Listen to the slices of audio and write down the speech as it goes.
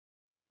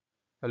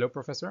Hello,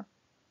 Professor.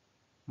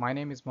 My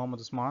name is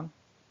Mohammad Usman.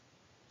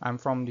 I'm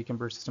from the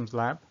Computer Systems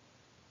Lab.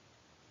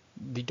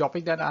 The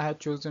topic that I had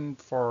chosen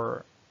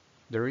for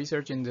the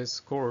research in this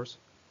course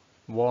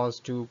was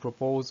to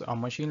propose a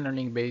machine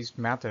learning based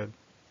method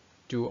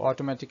to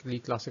automatically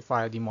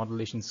classify the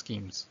modulation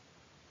schemes.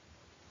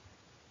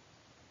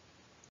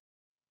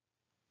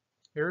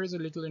 Here is a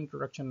little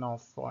introduction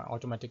of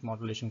automatic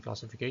modulation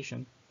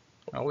classification.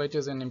 Well, it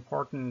is an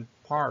important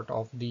part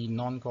of the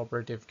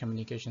non-cooperative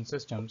communication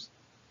systems.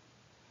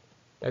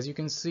 As you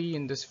can see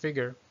in this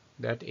figure,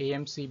 that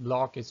AMC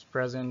block is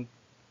present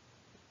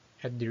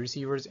at the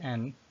receiver's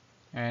end,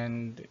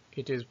 and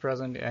it is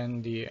present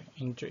in the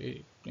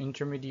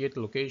intermediate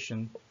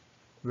location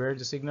where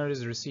the signal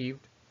is received,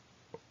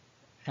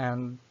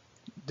 and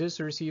this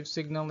received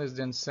signal is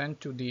then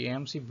sent to the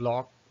AMC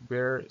block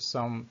where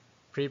some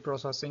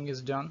pre-processing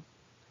is done,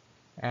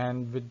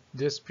 and with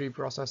this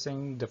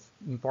pre-processing the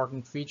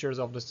important features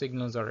of the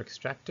signals are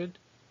extracted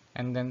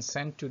and then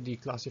sent to the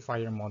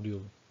classifier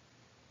module.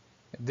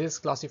 This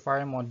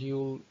classifier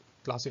module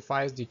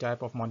classifies the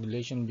type of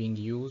modulation being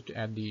used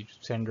at the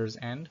sender's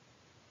end,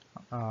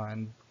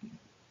 and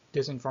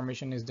this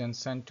information is then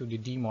sent to the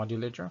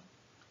demodulator,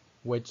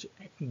 which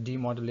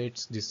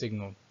demodulates the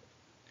signal.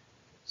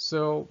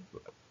 So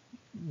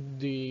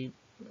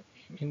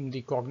in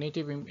the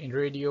cognitive in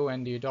radio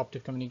and the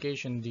adaptive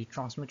communication, the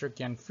transmitter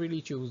can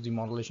freely choose the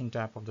modulation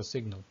type of the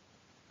signal.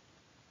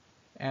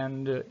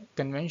 And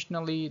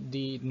conventionally,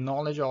 the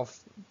knowledge of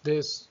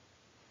this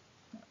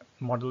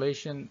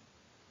modulation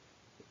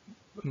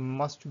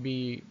must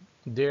be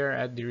there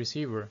at the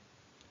receiver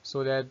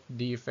so that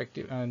the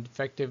effective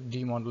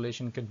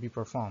demodulation could be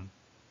performed.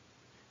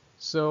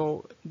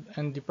 So,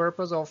 and the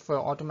purpose of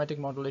automatic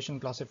modulation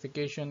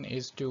classification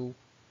is to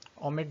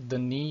omit the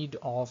need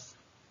of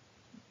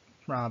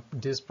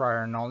this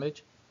prior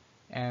knowledge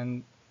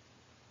and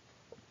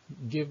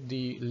give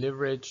the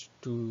leverage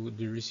to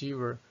the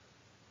receiver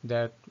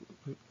that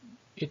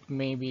it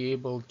may be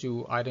able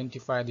to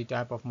identify the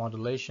type of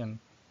modulation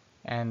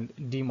and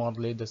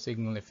demodulate the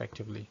signal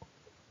effectively.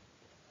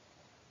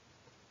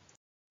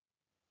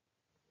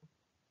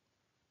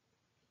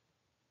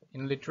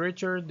 In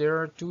literature, there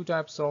are two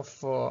types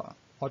of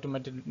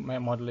automated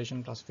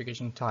modulation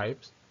classification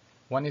types.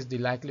 One is the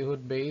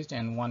likelihood based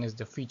and one is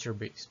the feature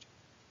based.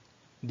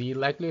 The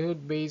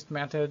likelihood based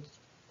methods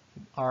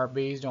are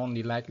based on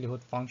the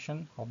likelihood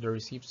function of the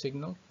received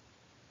signal,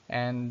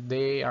 and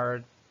they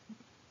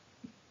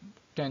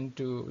tend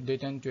to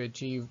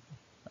achieve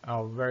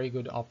a very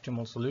good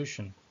optimal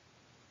solution.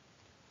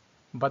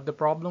 But the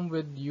problem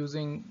with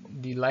using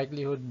the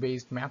likelihood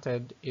based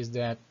method is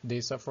that they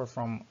suffer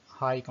from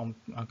high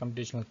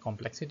computational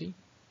complexity,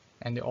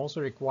 and they also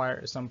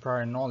require some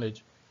prior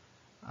knowledge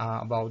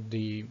about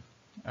the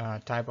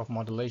type of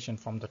modulation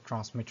from the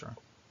transmitter.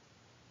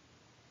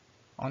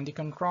 On the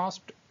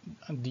contrast,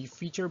 the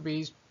feature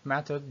based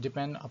method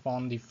depend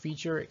upon the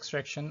feature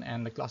extraction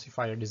and the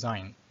classifier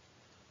design,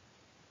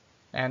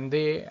 and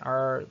they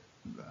are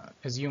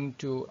assumed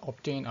to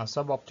obtain a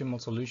suboptimal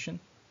solution,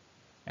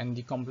 and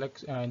the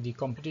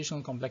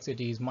computational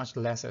complexity is much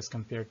less as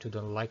compared to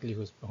the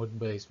likelihood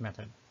based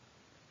method,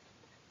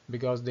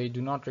 because they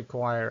do not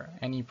require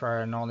any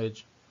prior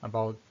knowledge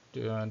about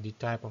the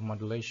type of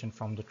modulation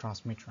from the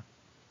transmitter.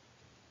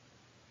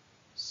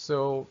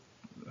 So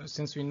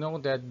since we know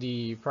that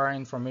the prior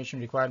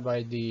information required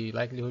by the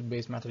likelihood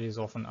based method is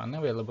often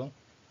unavailable,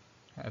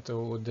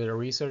 so the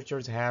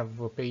researchers have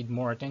paid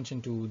more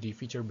attention to the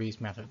feature based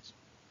methods,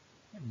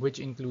 which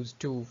includes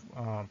two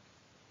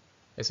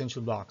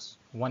essential blocks.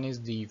 One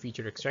is the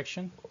feature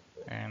extraction,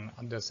 and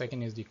the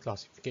second is the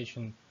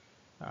classification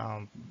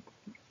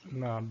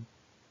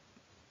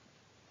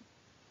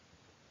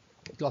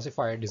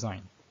classifier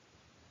design.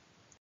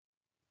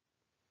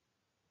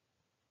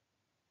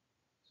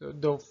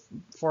 So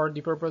for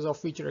the purpose of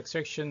feature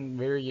extraction,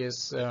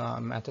 various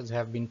methods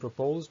have been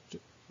proposed,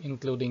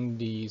 including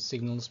the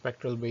signal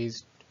spectral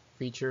based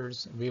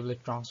features,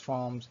 wavelet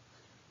transforms,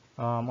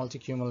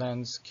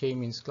 multi-cumulants,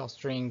 k-means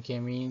clustering,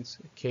 k-means,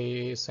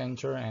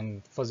 k-center,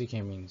 and fuzzy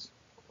k-means.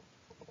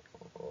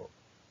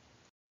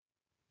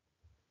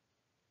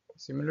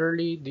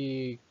 Similarly,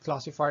 the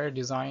classifier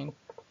design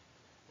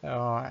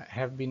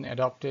have been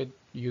adopted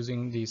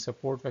using the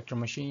support vector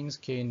machines,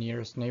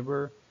 k-nearest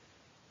neighbor,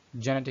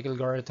 genetic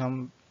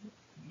algorithm,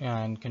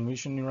 and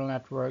convolutional neural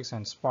networks,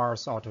 and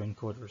sparse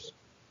autoencoders.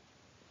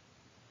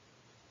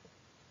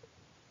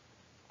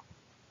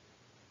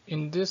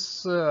 In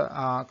this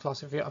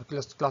classifier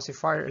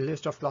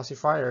list of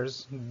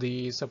classifiers,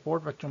 the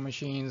support vector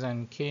machines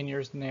and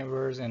k-nearest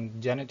neighbors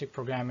and genetic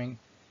programming,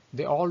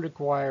 they all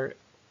require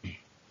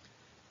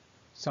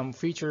some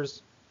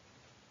features,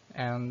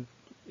 and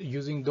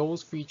using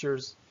those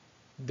features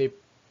they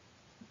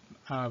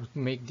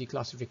make the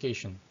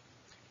classification.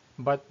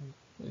 But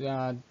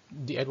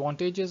the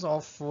advantages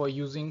of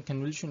using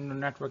convolutional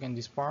network and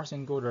the sparse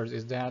encoders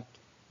is that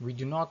we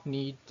do not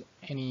need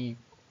any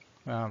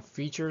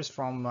features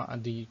from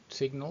the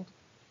signal,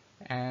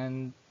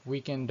 and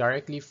we can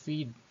directly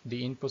feed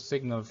the input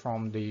signal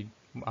from the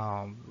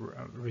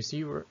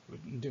receiver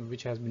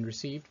which has been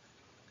received,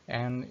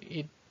 and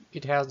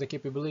it has the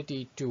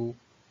capability to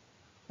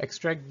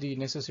extract the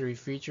necessary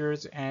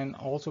features and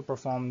also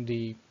perform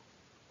the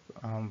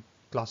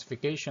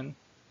classification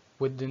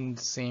within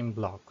the same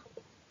block.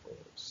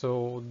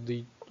 So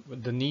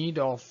the need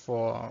of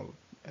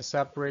a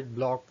separate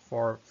block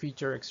for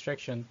feature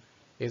extraction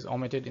is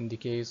omitted in the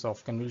case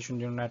of convolutional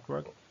neural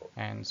network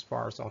and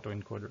sparse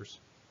autoencoders.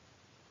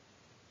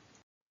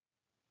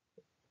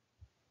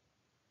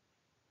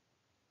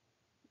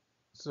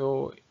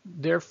 So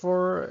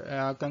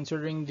therefore,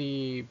 considering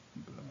the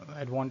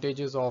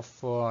advantages of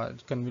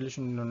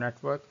convolutional neural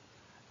network,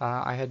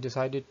 I had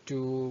decided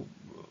to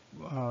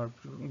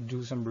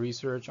do some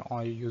research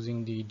on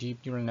using the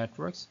deep neural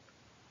networks,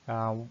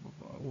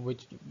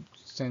 which,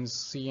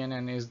 since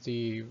CNN is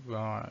the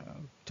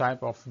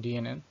type of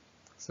DNN,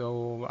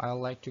 so I'd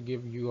like to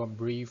give you a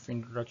brief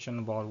introduction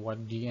about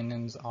what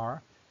DNNs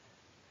are.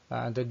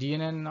 The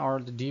DNN,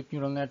 or the deep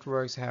neural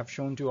networks, have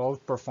shown to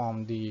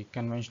outperform the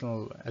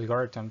conventional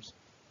algorithms,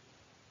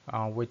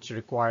 which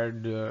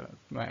required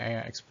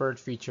expert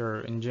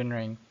feature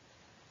engineering,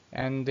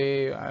 and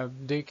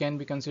they can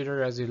be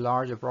considered as the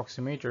large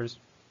approximators,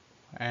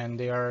 and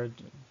they are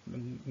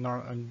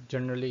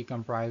generally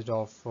comprised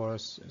of a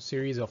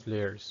series of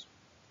layers,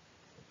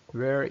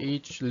 where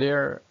each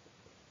layer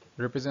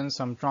represents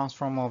some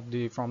transform of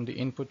from the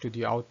input to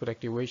the output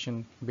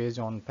activation based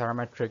on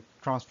parametric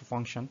transfer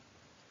function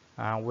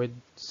with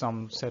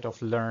some set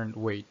of learned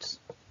weights.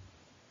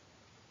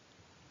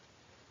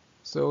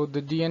 So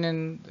the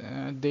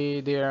DNN,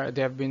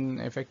 they have been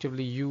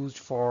effectively used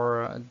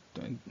for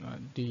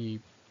the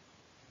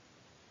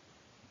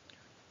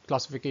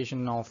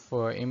classification of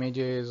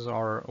images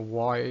or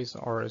voice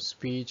or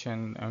speech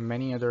and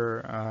many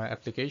other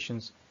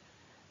applications,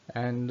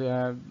 and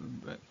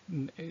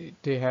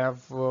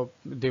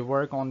they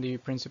work on the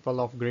principle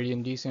of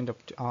gradient descent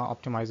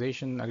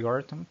optimization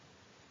algorithm,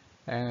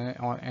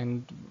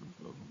 and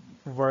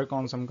work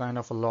on some kind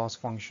of a loss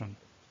function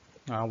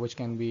which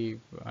can be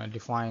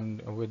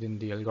defined within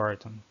the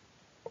algorithm.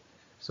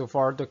 So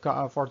for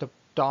the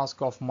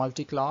task of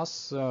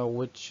multi-class,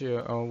 which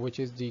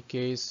is the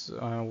case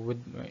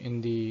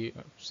in the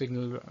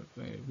signal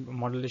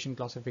modulation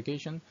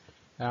classification,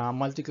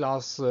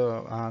 multi-class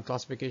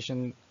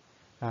classification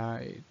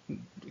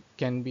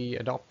can be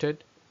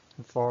adopted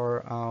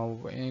for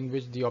in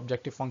which the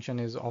objective function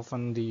is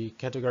often the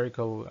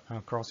categorical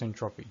cross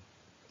entropy.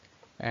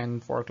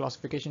 And for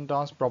classification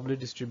task,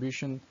 probability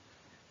distribution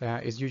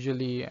is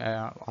usually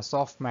a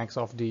softmax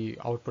of the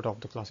output of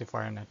the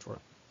classifier network.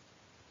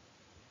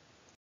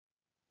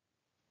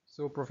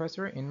 So,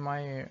 Professor, in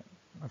my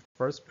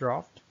first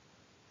draft,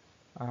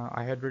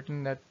 I had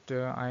written that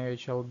I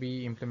shall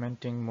be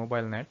implementing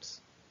mobile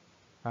nets,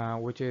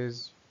 which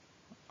is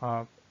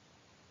a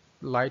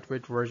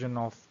lightweight version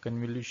of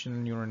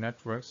convolutional neural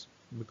networks,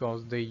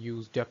 because they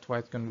use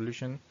depth-wise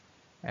convolution,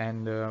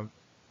 and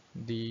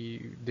they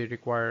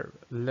require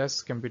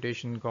less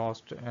computation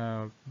cost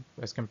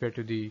as compared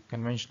to the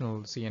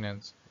conventional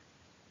CNNs.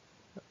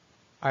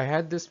 I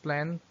had this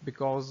plan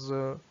because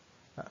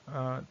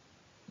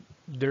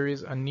there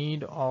is a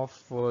need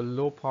of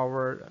low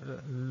power,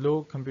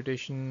 low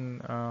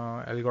computation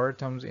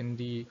algorithms in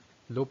the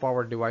low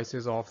power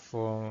devices of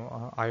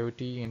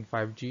IoT and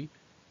 5G,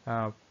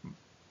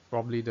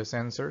 probably the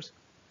sensors.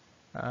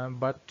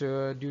 But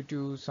due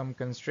to some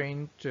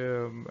constraint,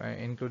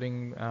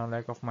 including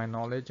lack of my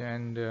knowledge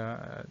and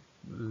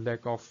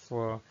lack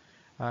of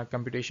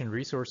computation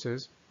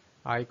resources,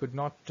 I could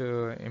not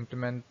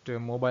implement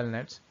mobile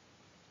nets.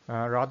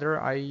 Rather,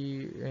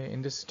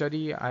 in this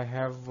study, I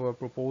have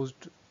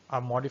proposed a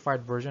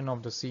modified version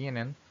of the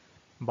CNN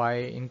by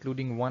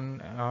including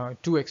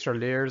two extra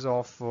layers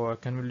of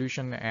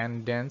convolution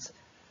and dense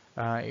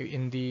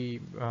in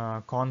the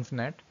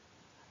convnet.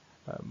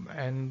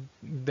 And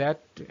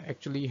that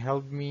actually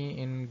helped me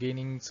in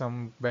gaining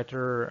some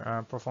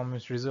better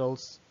performance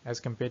results as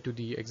compared to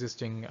the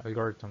existing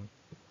algorithm,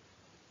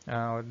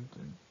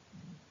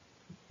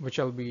 which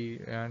I'll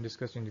be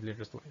discussing in the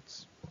later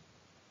slides.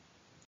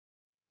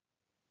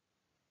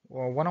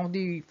 Well, one of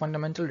the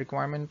fundamental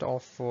requirements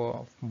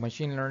of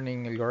machine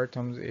learning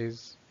algorithms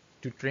is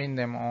to train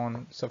them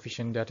on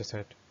sufficient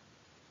dataset.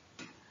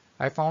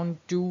 I found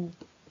two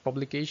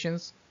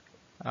publications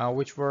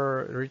which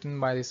were written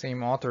by the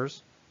same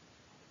authors.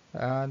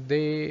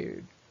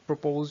 They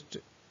proposed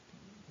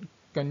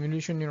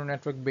convolutional neural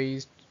network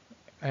based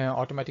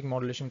automatic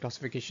modulation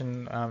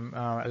classification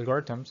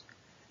algorithms,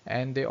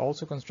 and they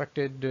also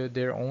constructed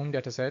their own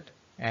dataset,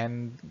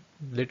 and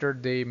later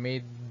they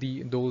made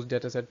those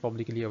dataset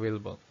publicly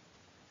available.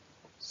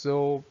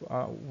 So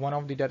one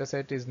of the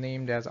dataset is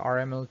named as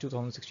RML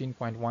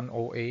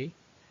 2016.10a,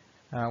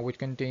 which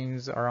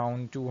contains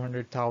around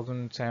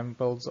 200,000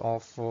 samples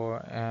of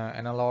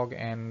analog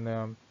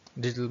and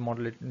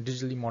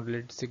digitally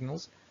modulated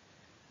signals.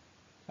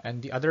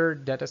 And the other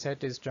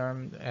dataset is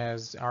termed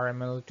as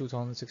RML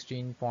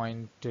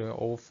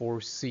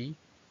 2016.04c,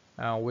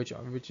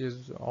 which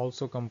is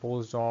also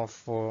composed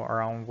of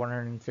around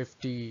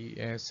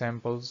 150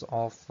 samples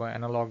of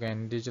analog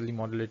and digitally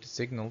modulated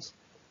signals.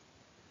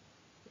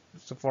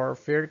 So for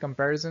fair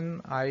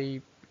comparison,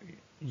 I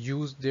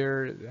used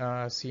their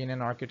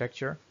CNN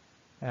architecture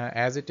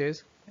as it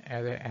is,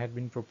 as it had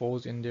been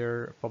proposed in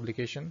their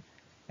publication,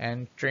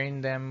 and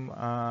trained them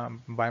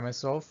by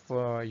myself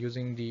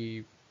using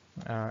the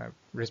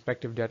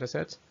respective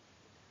datasets,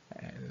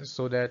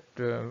 so that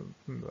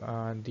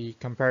the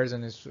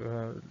comparison is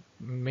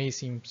may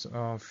seem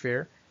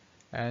fair.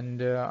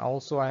 And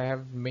also I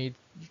have made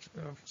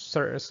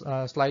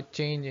slight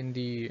change in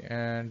the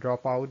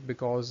dropout,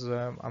 because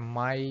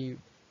my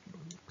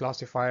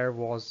classifier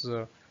was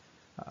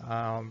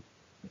um,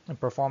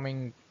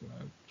 performing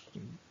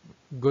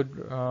good,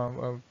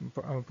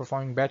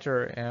 performing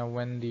better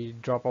when the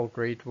dropout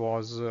rate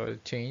was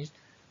changed.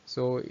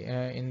 So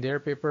in their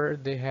paper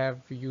they have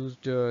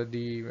used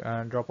the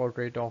dropout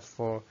rate of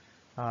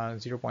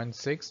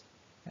 0.6,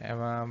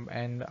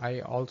 and I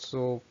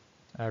also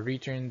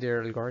retrained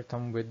their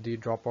algorithm with the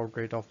dropout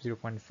rate of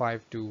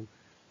 0.5 to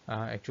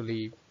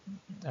actually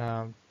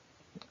um,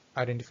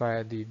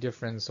 identify the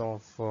difference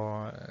of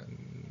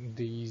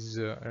these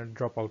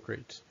dropout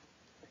rates.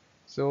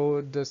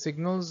 So the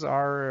signals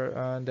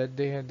are that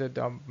they have, that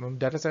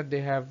data set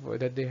they have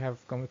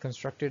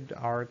constructed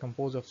are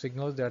composed of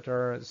signals that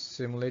are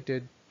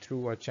simulated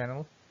through a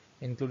channel,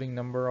 including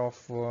number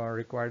of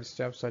required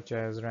steps such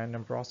as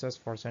random process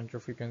for center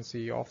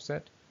frequency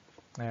offset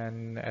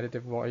and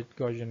additive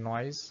Gaussian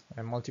noise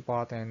and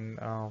multipath and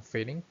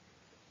fading.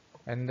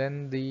 And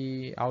then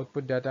the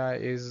output data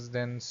is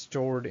then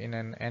stored in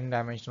an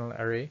n-dimensional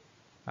array,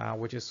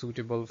 which is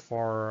suitable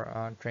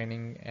for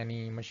training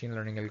any machine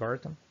learning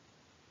algorithm.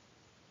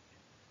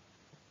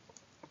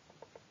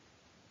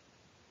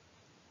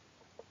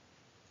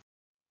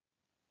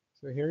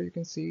 So here you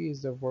can see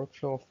is the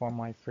workflow for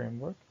my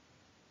framework.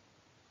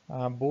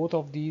 Both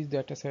of these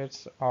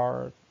datasets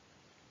are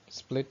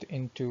split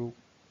into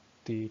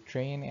the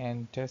train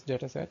and test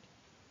dataset.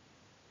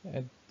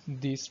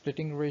 The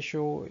splitting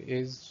ratio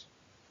is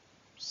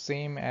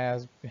same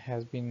as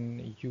has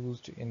been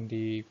used in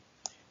the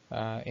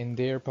in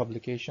their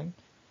publication,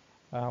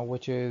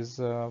 which is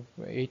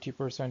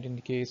 80% in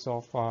the case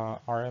of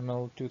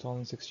RML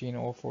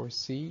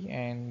 2016-04C,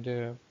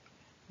 and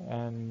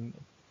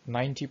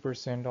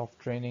 90% of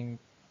training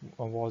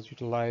was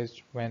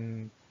utilized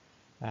when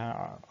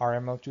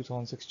RML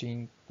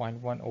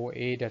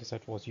 2016.10a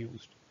dataset was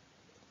used.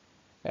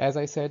 As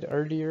I said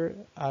earlier,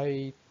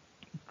 I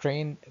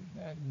trained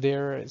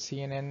their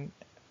CNN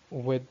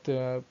with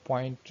the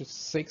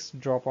 0.6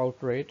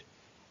 dropout rate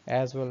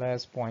as well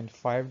as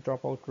 0.5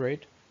 dropout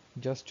rate,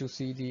 just to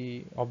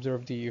see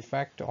observe the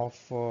effect of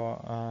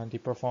the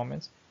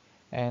performance.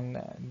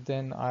 And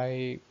then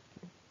I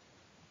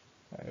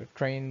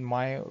train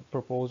my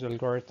proposed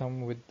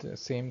algorithm with the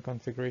same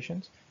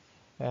configurations,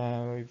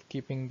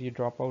 keeping the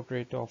dropout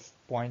rate of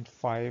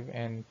 0.5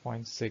 and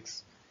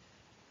 0.6.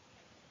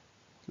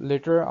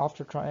 Later,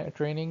 after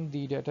training,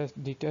 the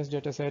test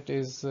dataset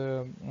is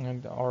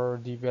or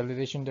the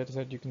validation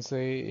dataset, you can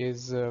say,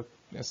 is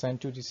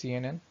sent to the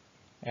CNN,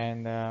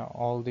 and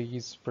all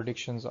these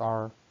predictions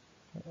are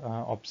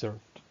observed.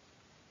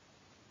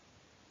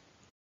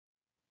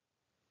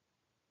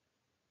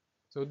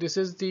 So this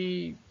is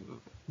the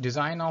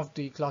design of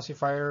the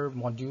classifier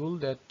module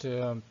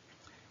that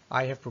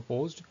I have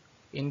proposed.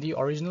 In the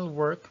original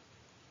work,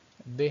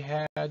 they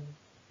had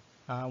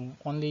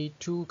only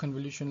two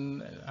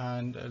convolution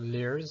and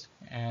layers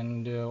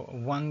and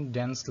one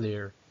dense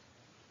layer.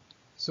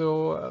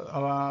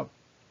 So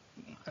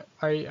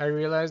I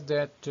realized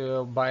that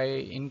by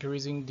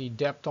increasing the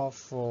depth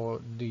of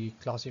the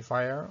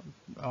classifier,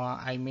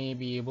 I may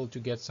be able to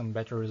get some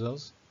better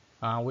results,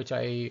 which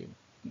I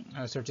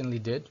certainly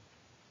did.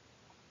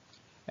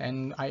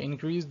 And I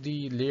increased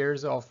the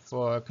layers of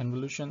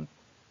convolution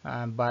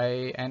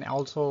and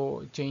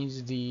also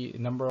changed the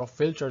number of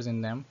filters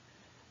in them.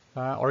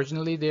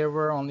 Originally there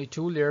were only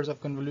two layers of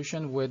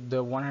convolution with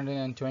the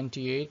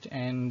 128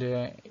 and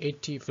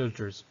 80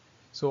 filters.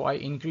 So I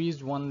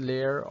increased one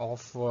layer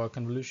of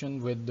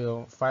convolution with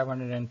the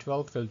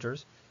 512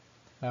 filters,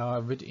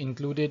 which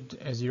included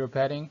zero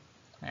padding,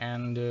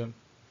 and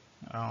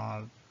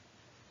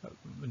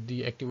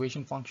the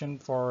activation function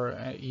for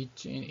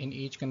in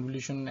each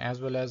convolution, as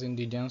well as in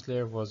the dense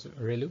layer, was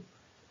ReLU.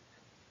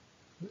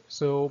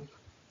 So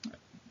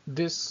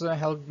this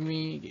helped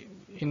me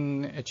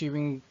in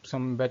achieving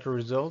some better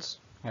results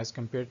as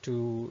compared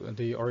to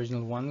the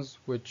original ones,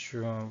 which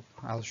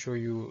I'll show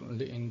you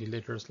in the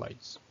later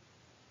slides.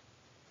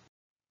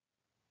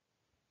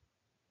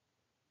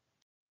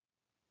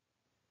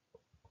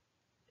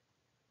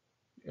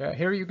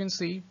 Here you can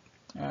see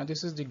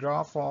this is the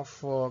graph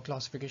of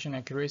classification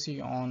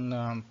accuracy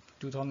on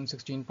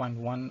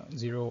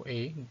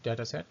 2016.10a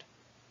dataset.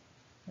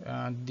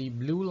 The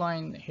blue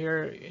line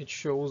here, it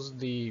shows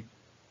the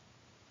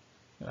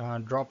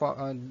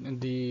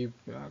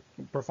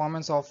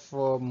performance of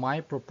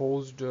my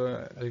proposed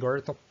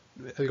algorithm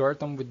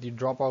with the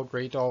dropout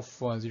rate of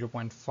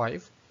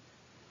 0.5.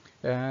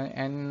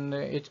 and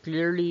it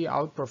clearly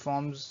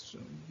outperforms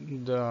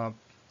the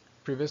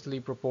previously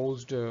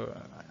proposed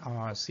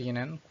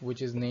CNN,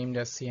 which is named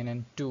as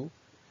CNN2,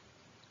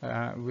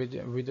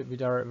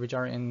 which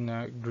are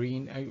in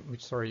green,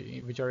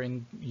 which are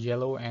in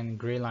yellow and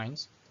gray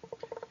lines.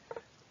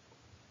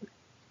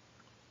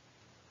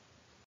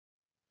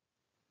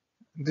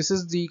 This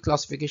is the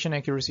classification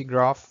accuracy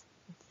graph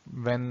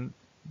when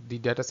the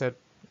dataset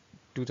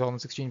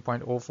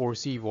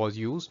 2016.04c was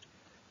used.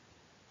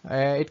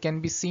 It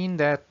can be seen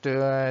that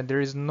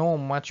there is no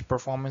much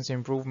performance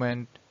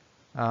improvement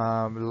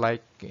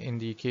like in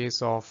the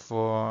case of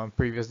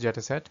previous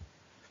dataset.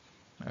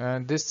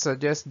 This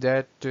suggests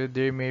that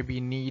there may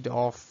be need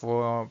of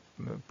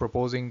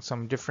proposing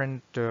some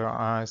different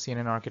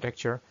CNN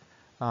architecture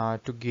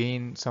to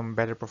gain some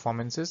better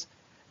performances.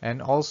 And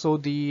also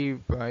the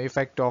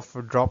effect of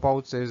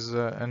dropouts is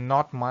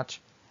not much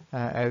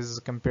as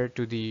compared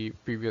to the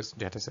previous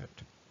dataset.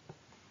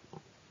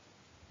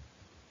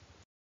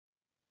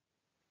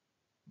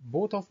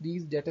 Both of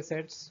these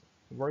datasets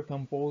were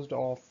composed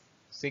of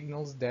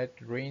signals that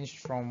ranged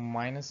from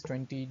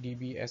 -20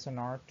 dB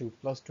SNR to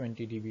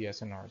 +20 dB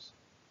SNRs.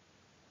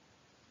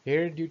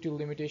 Here, due to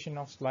limitation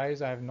of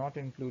slides, I have not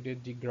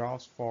included the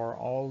graphs for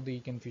all the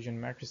confusion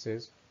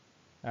matrices.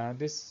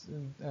 This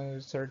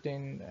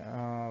certain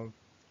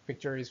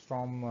picture is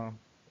from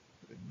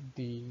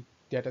the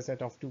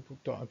dataset of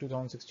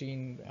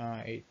 2016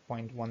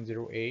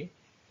 8.10a.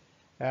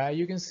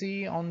 You can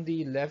see on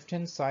the left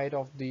hand side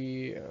of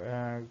the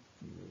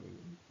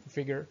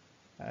figure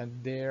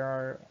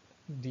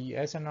the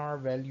SNR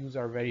values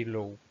are very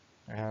low,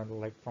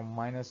 like from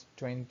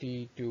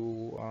 -20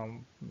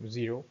 to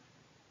 0,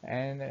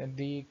 and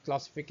the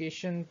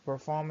classification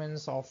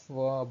performance of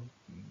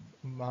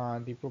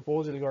the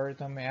proposed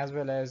algorithm as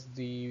well as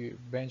the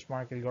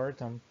benchmark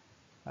algorithm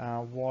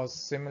was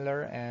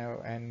similar,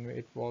 and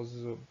it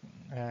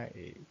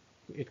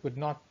could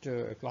not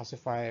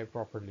classify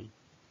properly.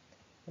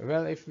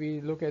 Well, if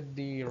we look at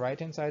the right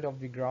hand side of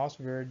the graphs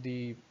where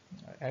the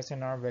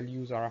SNR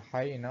values are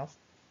high enough,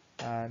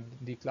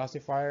 the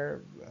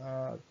classifier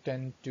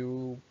tend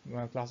to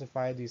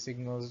classify the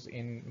signals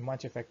in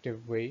much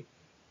effective way,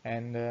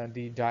 and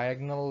the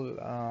diagonal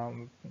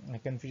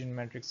confusion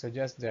matrix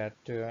suggests that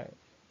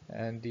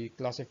and the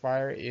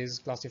classifier is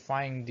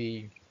classifying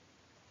the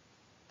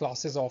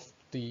classes of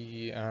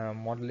the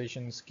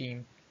modulation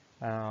scheme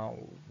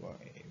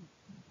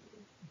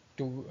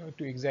to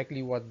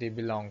exactly what they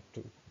belong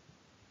to.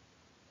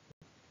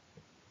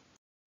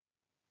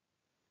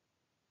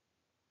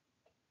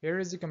 Here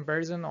is the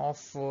comparison of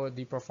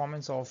the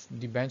performance of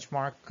the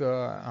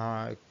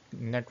benchmark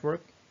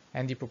network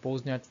and the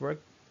proposed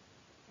network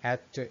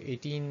at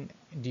 18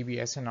 dB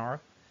SNR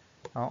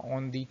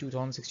on the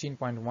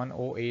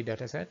 2016.10a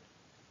dataset.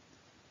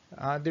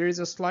 There is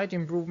a slight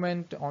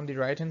improvement on the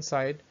right hand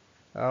side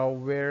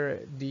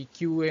where the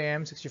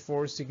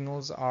QAM64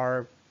 signals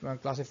are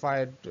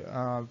classified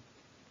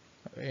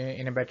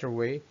in a better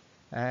way,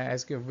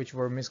 which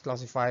were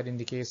misclassified in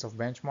the case of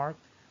benchmark.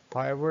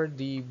 However,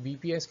 the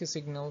BPSK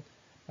signal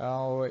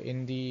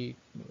in the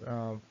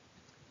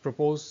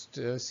proposed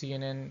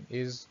CNN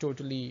is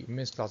totally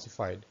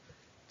misclassified.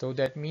 So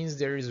that means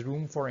there is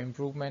room for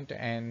improvement,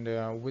 and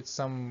with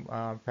some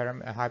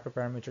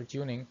hyperparameter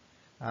tuning,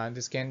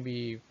 this can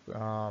be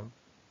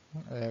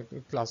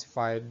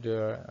classified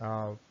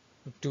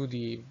to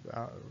the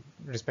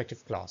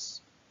respective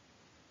class.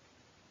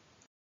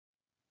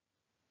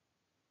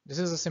 This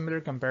is a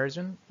similar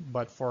comparison,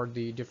 but for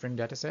the different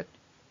dataset.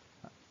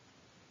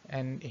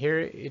 And here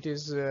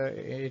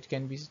it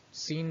can be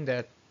seen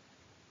that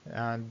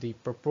the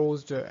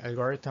proposed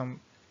algorithm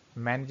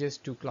manages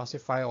to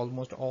classify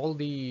almost all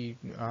the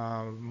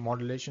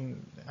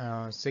modulation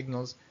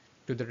signals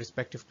to the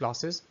respective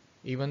classes.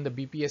 Even the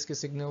BPSK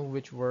signal,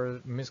 which were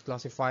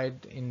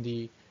misclassified in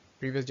the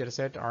previous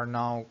dataset, are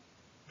now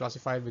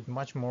classified with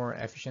much more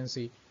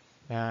efficiency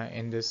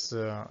in this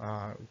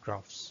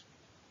graphs.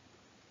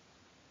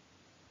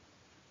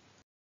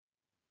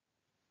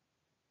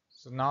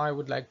 So now I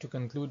would like to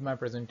conclude my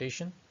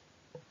presentation.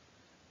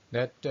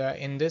 That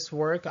in this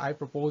work I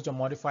proposed a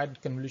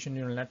modified convolution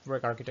neural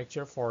network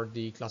architecture for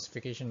the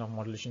classification of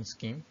modulation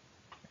scheme,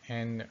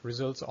 and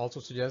results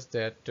also suggest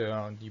that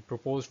the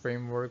proposed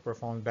framework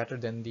performs better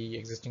than the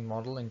existing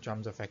model in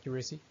terms of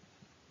accuracy.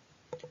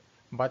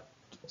 But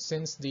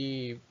since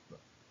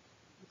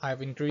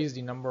I've increased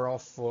the number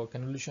of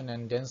convolution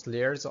and dense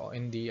layers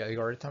in the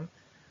algorithm,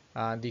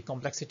 the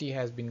complexity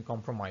has been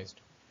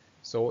compromised.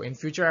 So in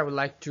future I would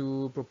like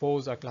to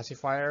propose a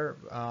classifier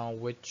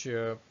which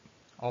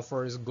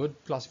offers good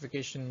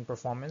classification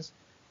performance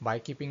by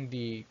keeping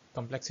the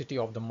complexity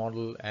of the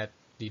model at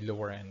the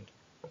lower end.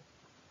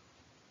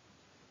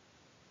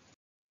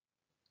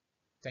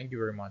 Thank you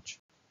very much.